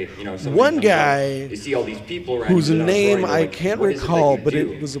chat room. Say, somebody One comes up, guy you see all these people around whose you that are name throwing, I like, can't what is it that recall, you but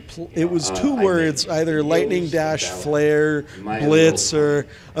do? it was two I words, make either lightning dash, videos flare, my blitz, little- or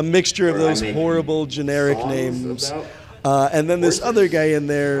a mixture of or I those make horrible generic songs names. about And then this horses. other guy in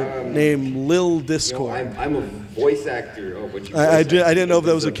there named Lil Discord. I'm a voice actor. Oh, but I didn't know if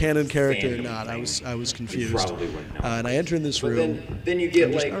that was a canon character or not. I was confused. probably wouldn't know. And I enter in this But room. then you get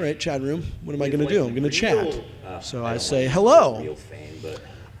I'm just, like all right, chat room. What am I with, going to do? like, I'm going to chat. real, So I I don't say like hello. real fame, but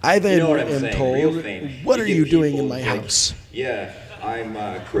I then you know what I'm am saying, told, real fame. what You are get you doing in people my like, house? Yeah, I'm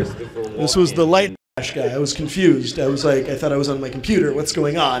Christopher Walken. This was the light dash guy. I was confused. I thought I was on my computer. What's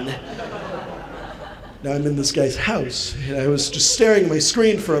going on? Now I'm in this guy's house, and I was just staring at my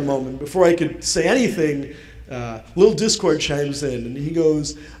screen for a moment. Before I could say anything, Lil Discord chimes in, and he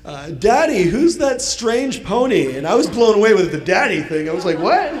goes, Daddy, who's that strange pony? And I was blown away with the daddy thing. I was like,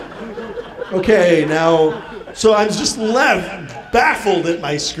 what? Okay, now, so I was just left baffled at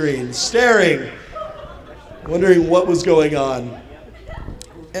my screen, staring, wondering what was going on.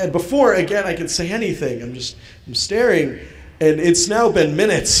 And before, again, I could say anything, I'm staring, and it's now been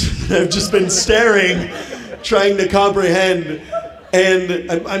minutes. I've just been staring, trying to comprehend, and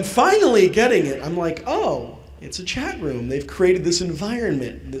I'm finally getting it. I'm like, oh, it's a chat room. They've created this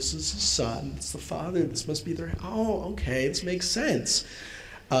environment. This is the son, it's the father, this must be their, oh, okay, this makes sense.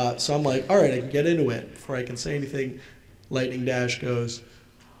 So I'm like, all right, I can get into it. Before I can say anything, Lightning Dash goes,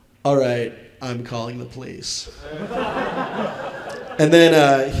 all right, I'm calling the police. And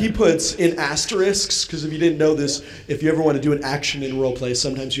then he puts in asterisks, because if you didn't know this, if you ever want to do an action in roleplay,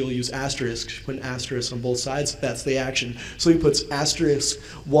 sometimes you'll use asterisks. You put an asterisk on both sides, that's the action. So he puts asterisk,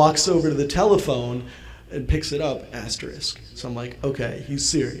 walks over to the telephone, and picks it up, asterisk. So I'm like, okay, he's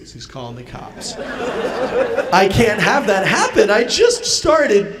serious. He's calling the cops. I can't have that happen. I just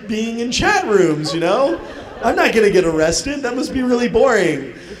started being in chat rooms, you know? I'm not going to get arrested. That must be really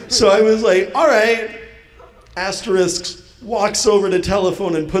boring. So I was like, all right, asterisk, walks over to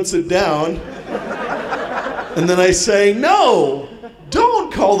telephone and puts it down. And then I say, no,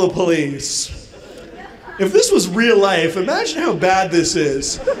 don't call the police. If this was real life, imagine how bad this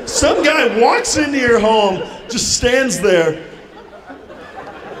is. Some guy walks into your home, just stands there.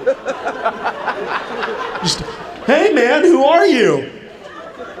 Just, hey man, who are you?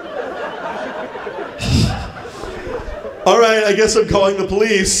 All right, I guess I'm calling the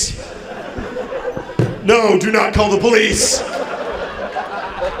police. No, do not call the police.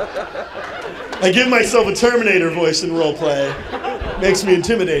 I give myself a Terminator voice in roleplay. Makes me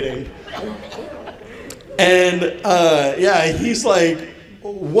intimidating. And yeah, he's like,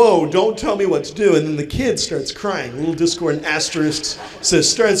 whoa, don't tell me what to do. And then the kid starts crying. Little Discord and asterisk says,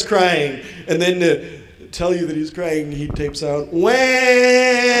 starts crying. And then to tell you that he's crying, he tapes out,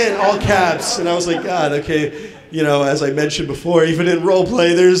 when, all caps. And I was like, God, okay, you know, as I mentioned before, even in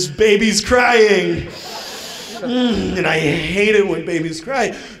roleplay, there's babies crying. And I hate it when babies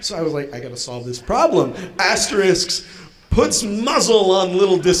cry. So I was like, I gotta solve this problem. Asterisks puts muzzle on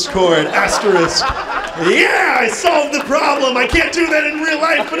Little Discord, asterisk. Yeah, I solved the problem. I can't do that in real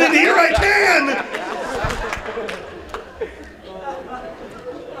life, but in here I can.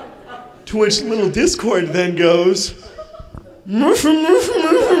 To which Little Discord then goes,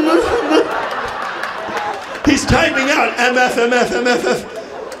 he's typing out MF.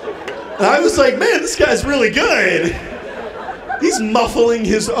 And I was like, man, this guy's really good. He's muffling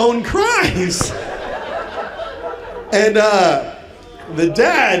his own cries. And the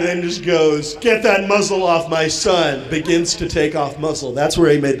dad then just goes, get that muzzle off my son, begins to take off muzzle. That's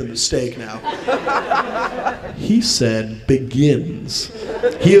where he made the mistake now. He said begins.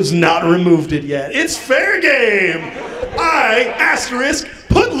 He has not removed it yet. It's fair game. I, asterisk,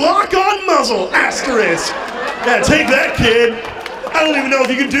 put lock on muzzle, asterisk. Yeah, take that, kid. I don't even know if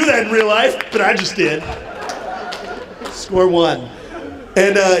you can do that in real life, but I just did. Score one.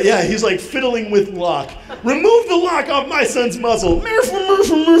 And yeah, he's like fiddling with lock. Remove the lock off my son's muzzle.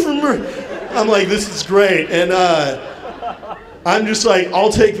 I'm like, this is great. And I'm just like,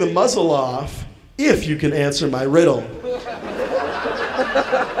 I'll take the muzzle off if you can answer my riddle.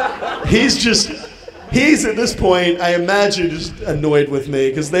 He's at this point, I imagine, just annoyed with me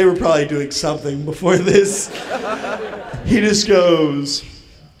because they were probably doing something before this. He just goes,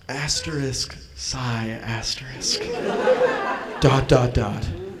 asterisk, sigh, asterisk. ...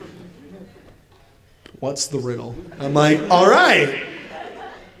 What's the riddle? I'm like, all right.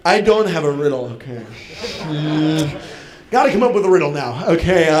 I don't have a riddle. Okay. Gotta come up with a riddle now.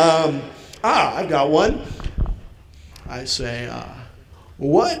 Okay. I've got one. I say,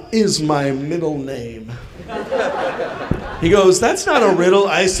 what is my middle name? He goes, that's not a riddle.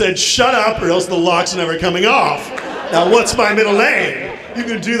 I said, shut up or else the lock's never coming off. Now, what's my middle name? You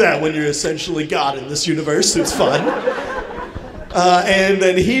can do that when you're essentially God in this universe. It's fun. And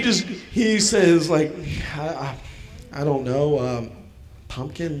then he says, like, I don't know,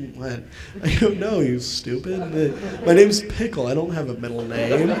 pumpkin? What? I don't know, you stupid. My name's Pickle. I don't have a middle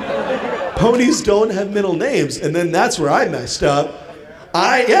name. Ponies don't have middle names. And then that's where I messed up.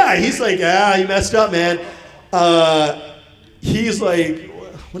 He's like, you messed up, man. He's like,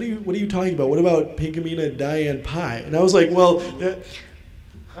 what are you talking about? What about Pinkamena Diane Pie? And I was like, well,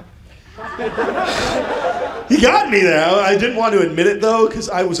 he got me there. I didn't want to admit it though, because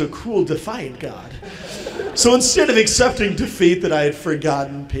I was a cruel, defiant God. So instead of accepting defeat that I had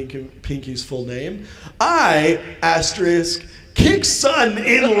forgotten Pinky's full name, I, asterisk, kick son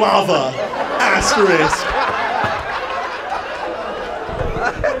in lava, asterisk.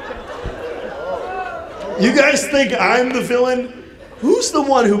 You guys think I'm the villain? Who's the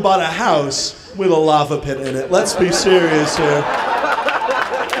one who bought a house with a lava pit in it? Let's be serious here.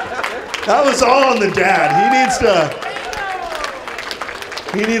 That was all on the dad.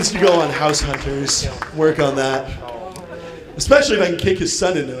 He needs to go on House Hunters, work on that. Especially if I can kick his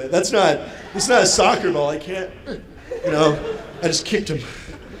son into it. It's not a soccer ball. I can't, I just kicked him.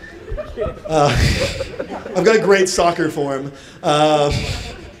 I've got a great soccer form.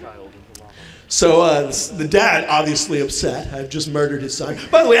 So the dad, obviously upset. Like, I've just murdered his son.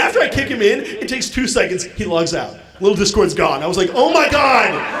 By the way, after I kick him in, it takes 2 seconds, he logs out. Little Discord's gone. I was like, oh my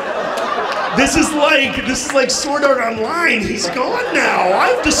God! This is like Sword Art Online. He's gone now.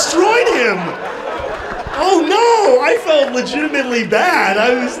 I've destroyed him. Oh no, I felt legitimately bad.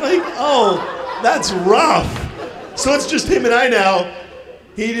 I was like, oh, that's rough. So it's just him and I now.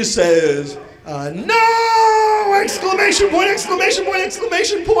 He just says, no! Exclamation point, exclamation point,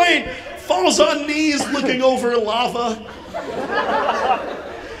 exclamation point! Falls on knees looking over lava.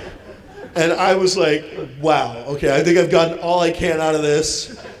 And I was like, wow, okay, I think I've gotten all I can out of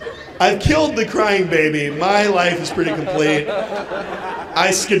this. I've killed the crying baby. My life is pretty complete.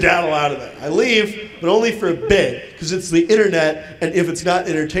 I skedaddle out of it. I leave, but only for a bit, because it's the internet, and if it's not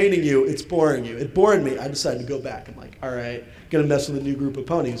entertaining you, it's boring you. It bored me. I decided to go back. I'm like, all right, gonna mess with a new group of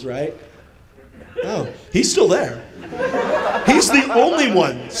ponies, right? Oh, he's still there. He's the only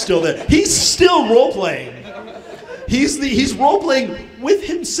one still there. He's still role-playing. He's role-playing with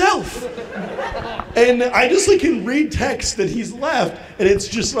himself. And I just can read text that he's left, and it's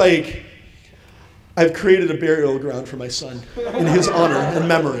just like, I've created a burial ground for my son in his honor and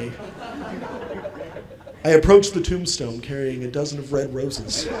memory. I approached the tombstone carrying a dozen of red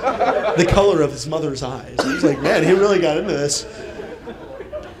roses, the color of his mother's eyes. I was like, man, he really got into this.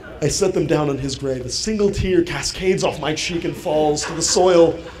 I set them down on his grave. A single tear cascades off my cheek and falls to the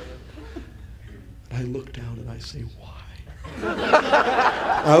soil. I look down and I say, why?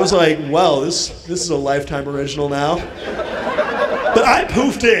 I was like, well, this is a Lifetime original now. But I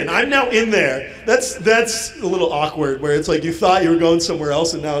poofed in. I'm now in there. That's a little awkward, where it's like you thought you were going somewhere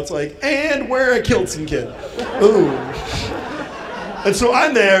else, and now it's like, and where I killed some kid. Ooh. And so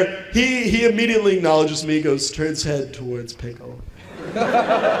I'm there. He immediately acknowledges me, goes, turns head towards Pickle.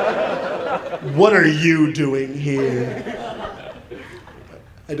 What are you doing here?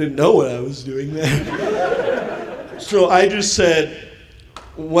 I didn't know what I was doing there. So I just said,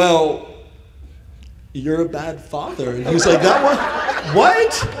 well, you're a bad father. And he's like, that one?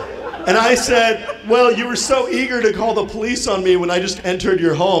 What? And I said, well, you were so eager to call the police on me when I just entered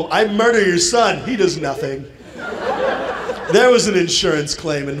your home. I murder your son. He does nothing. There was an insurance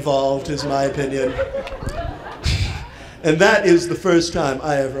claim involved, is my opinion. And that is the first time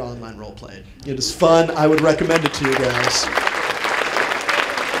I ever online role-played. It is fun. I would recommend it to you guys.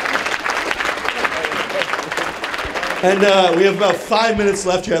 And we have about 5 minutes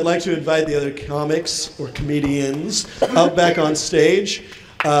left here. I'd like to invite the other comics or comedians up back on stage.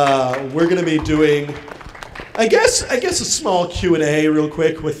 We're going to be doing, I guess a small Q&A real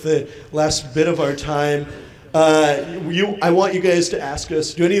quick with the last bit of our time. I want you guys to ask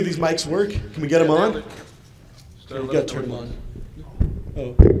us, do any of these mics work? Can we get them on? We got to turn them on.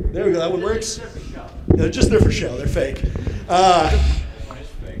 Oh, there we go, that one works. Yeah, they're just there for show, they're fake. Oh,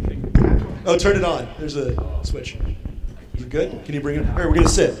 turn it on. There's a switch. Is it good? Can you bring it? All right, we're gonna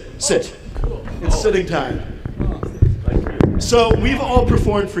sit. Sit. It's sitting time. So we've all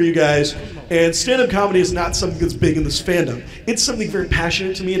performed for you guys, and stand-up comedy is not something that's big in this fandom. It's something very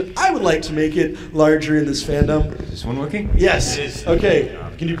passionate to me, and I would like to make it larger in this fandom. Is this one working? Yes. It is. Okay.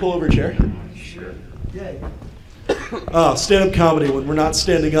 Can you pull over a chair? Sure. Yay. Oh, stand-up comedy. When we're not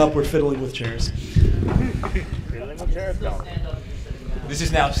standing up, we're fiddling with chairs. This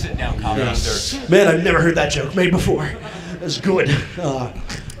is now sit-down comedy, sir. Man, I've never heard that joke made before. That's good.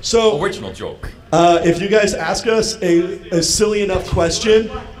 So, Original joke. if you guys ask us a silly enough question,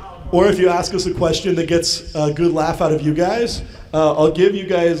 or if you ask us a question that gets a good laugh out of you guys, I'll give you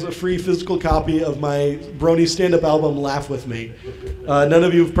guys a free physical copy of my Brony stand-up album, Laugh With Me. None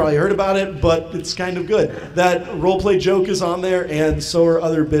of you have probably heard about it, but it's kind of good. That roleplay joke is on there, and so are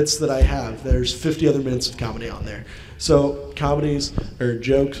other bits that I have. There's 50 other minutes of comedy on there. So comedies, or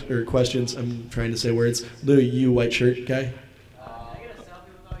jokes, or questions, I'm trying to say words. Lou, you white shirt guy?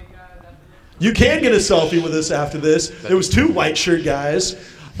 You can get a selfie with us after this. There was 2 white shirt guys.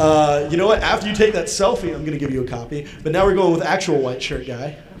 You know what? After you take that selfie, I'm going to give you a copy. But now we're going with actual white shirt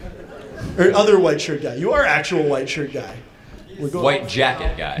guy. Or other white shirt guy. You are actual white shirt guy. We're going White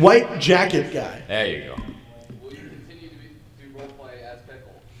jacket guy. White jacket guy. There you go. Will you continue to do roleplay as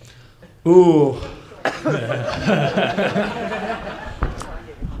Pickle? Ooh.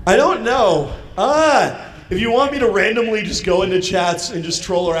 I don't know. If you want me to randomly just go into chats and just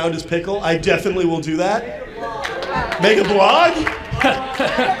troll around as Pickle, I definitely will do that. Make a blog?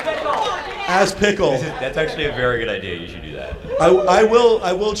 As Pickle. That's actually a very good idea. You should do that. I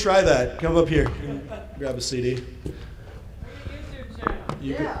will try that. Come up here. Grab a CD.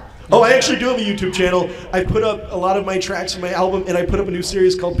 Oh, I actually do have a YouTube channel. I put up a lot of my tracks from my album, and I put up a new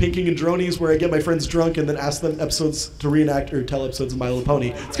series called Pinking and Dronies, where I get my friends drunk and then ask them episodes to reenact or tell episodes of My Little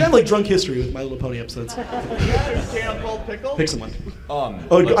Pony. It's kind of like Drunk History with My Little Pony episodes. You have a channel called Pickle? Pick someone.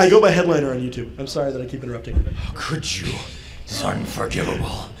 Let's- I go by Headliner on YouTube. I'm sorry that I keep interrupting. How could you? It's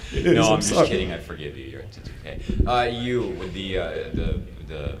unforgivable. It is, No, I'm I'm just sorry. kidding. I forgive you. It's okay. You with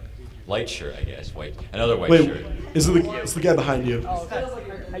the light shirt, I guess. Another white Wait, shirt. it's the guy behind you. No,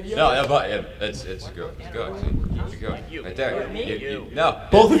 it's good. It's good. Keep going. Right there. No.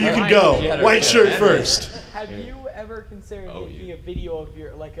 Both of you can go. White shirt first. Have you ever considered Oh, making you- a video of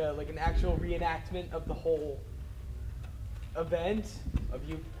your like an actual reenactment of the whole event of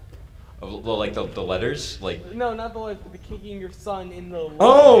you? Like the letters, like. No, not the like the kicking your son in the.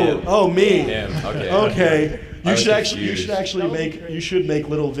 Oh, me. Him. Okay. Okay. I You was should actually confused. make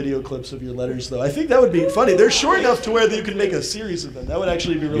little video clips of your letters though. I think that would be funny. They're short enough to where you can make a series of them. That would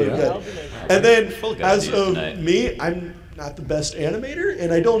actually be really good. And then Full as ideas of tonight. me, I'm not the best animator,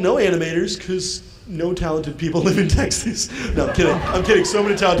 and I don't know animators because no talented people live in Texas. No, I'm kidding. So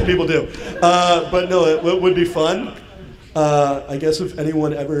many talented people do. But no, it would be fun. I guess if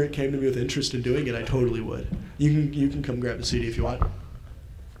anyone ever came to me with interest in doing it, I totally would. You can come grab a CD if you want.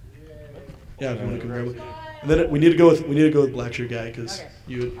 Yeah, if you want to come grab it. And then we need to go with Black Shirt Guy because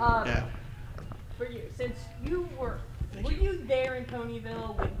you yeah. For you, since you were you there in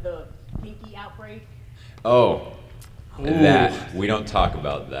Ponyville with the pinky outbreak? Oh, that we don't talk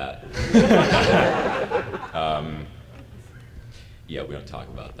about that. Yeah, we don't talk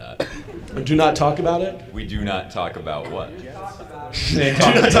about that. Do not talk about it. We do not talk about what? Do not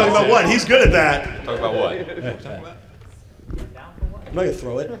talk about what? He's good at that. Talk about what? I'm not gonna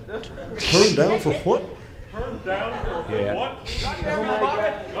throw it. Turn down for what? Turn down for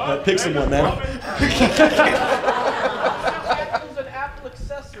what? Pick someone, man. Apples and apple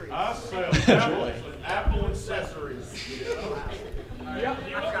accessories. I sell apples and apple accessories.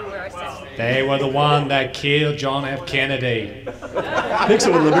 They were the one that killed John F. Kennedy. Pick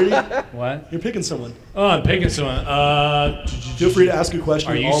someone, Liberty. What? You're picking someone. Oh, I'm picking someone. Feel free to ask a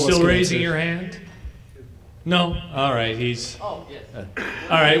question. Are you all of us still can raising answer. your hand? No? All right, he's... Oh, yes.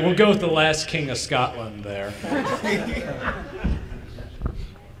 All right, we'll go with the last king of Scotland there.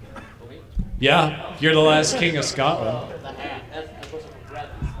 Yeah, you're the last king of Scotland. The hat. That's a question for Brad.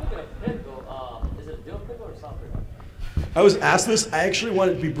 Speaking of pickle, is it a dill pickle or soft pickle? I was asked this. I actually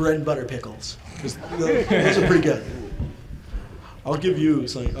want it to be bread and butter pickles because those are pretty good. I'll give you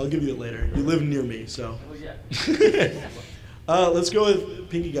something. I'll give you it later. You live near me, so. Oh, yeah. Let's go with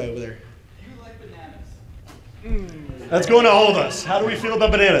Pinky Guy over there. Do you like bananas? That's going to all of us. How do we feel about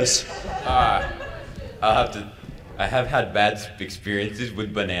bananas? I have had bad experiences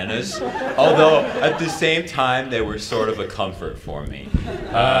with bananas, although at the same time they were sort of a comfort for me.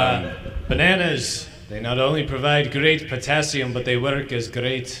 Bananas, they not only provide great potassium, but they work as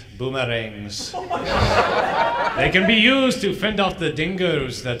great boomerangs. They can be used to fend off the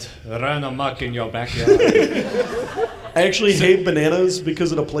dingoes that run amok in your backyard. I actually hate bananas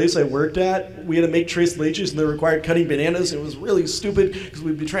because at a place I worked at, we had to make tres leches and they required cutting bananas. It was really stupid because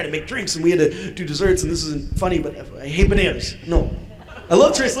we'd be trying to make drinks and we had to do desserts, and this isn't funny, but I hate bananas. No. I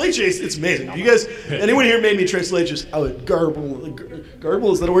love tres leches. It's amazing. If you guys, anyone here made me tres leches, I would garble,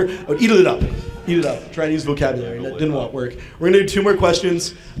 is that a word? I would eat it up. Eat it up. Try and use vocabulary. And that didn't work. We're going to do 2 more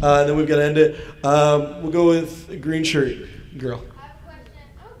questions, and then we've got to end it. We'll go with green shirt girl. I have a question.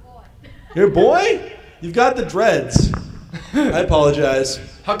 I'm a boy. You're a boy? You've got the dreads. I apologize.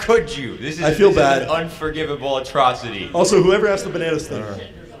 How could you? This is, I feel this bad. Is an unforgivable atrocity. Also, whoever asked the bananas thing.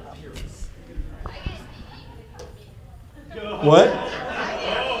 What?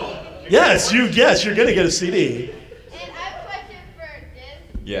 Yes, you're gonna get a CD. And I have a question for Diz.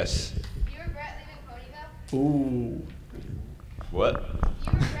 Yes. You regret leaving Ponyville? Ooh. What?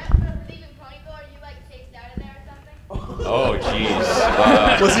 You regret leaving Ponyville, or you like chased out of there or something? Oh,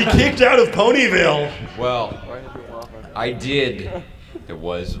 jeez. Was he kicked out of Ponyville? Well, I did. It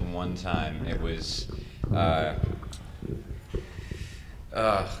was one time. It was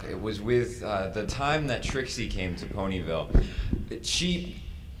with the time that Trixie came to Ponyville.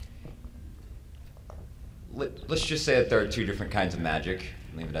 Let's just say that there are 2 different kinds of magic.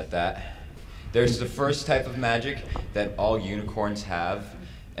 Leave it at that. There's the first type of magic that all unicorns have,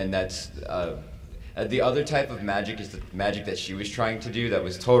 and that's the other type of magic is the magic that she was trying to do that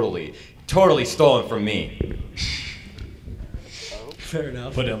was totally stolen from me. Fair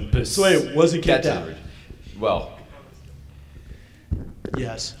enough. But So wait, was he kicked That's out? Well,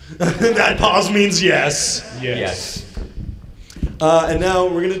 Yes. That pause means yes. yes. And now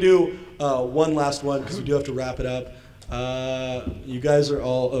we're going to do one last one because we do have to wrap it up. You guys are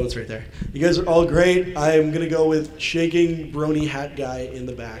all, oh, it's right there. You guys are all great. I'm going to go with shaking Brony hat guy in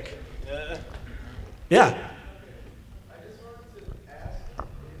the back. Yeah.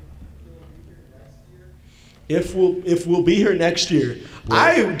 If we'll be here next year,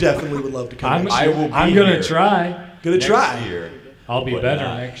 I definitely would love to come. I'm gonna try. Gonna try. Year, I'll be better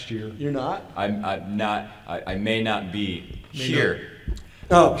not. next year. You're not? I'm not. I may not be here.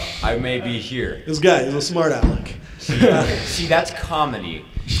 Oh, I may be here. this guy is a smart aleck. See, that's comedy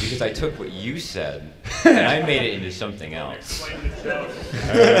because I took what you said and I made it into something else.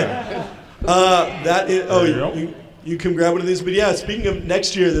 That is. Oh, you can grab one of these. But yeah, speaking of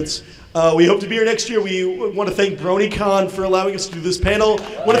next year, that's. We hope to be here next year. We want to thank BronyCon for allowing us to do this panel.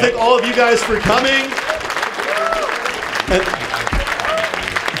 I want to thank all of you guys for coming. And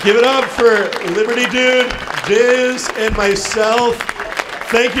give it up for Liberty Dude, Diz, and myself.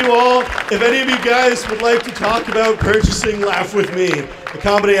 Thank you all. If any of you guys would like to talk about purchasing Laugh With Me, the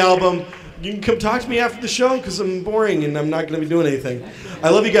comedy album, you can come talk to me after the show because I'm boring and I'm not going to be doing anything. I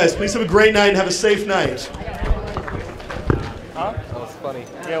love you guys. Please have a great night and have a safe night. Huh? That was funny.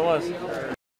 Yeah, it was.